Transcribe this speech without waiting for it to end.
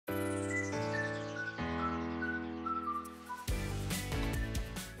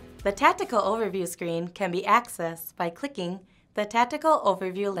The Tactical Overview screen can be accessed by clicking the Tactical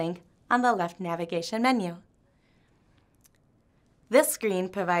Overview link on the left navigation menu. This screen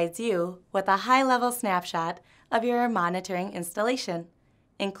provides you with a high-level snapshot of your monitoring installation,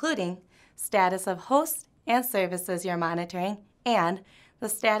 including status of hosts and services you're monitoring and the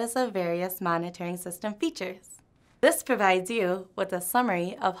status of various monitoring system features. This provides you with a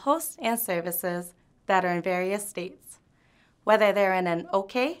summary of hosts and services that are in various states, whether they're in an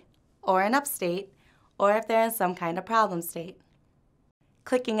OK or an up state, or if they're in some kind of problem state.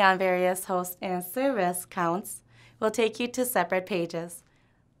 Clicking on various host and service counts will take you to separate pages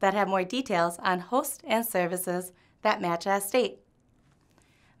that have more details on hosts and services that match that state.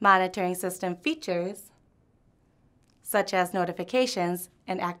 Monitoring system features, such as notifications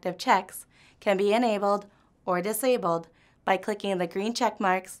and active checks, can be enabled or disabled by clicking the green check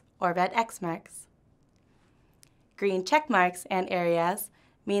marks or red X marks. Green check marks and areas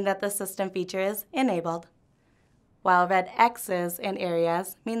mean that the system feature is enabled, while red X's and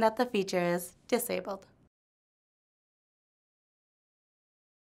areas mean that the feature is disabled.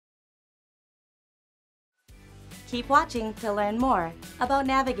 Keep watching to learn more about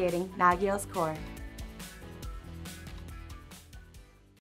navigating Nagios Core.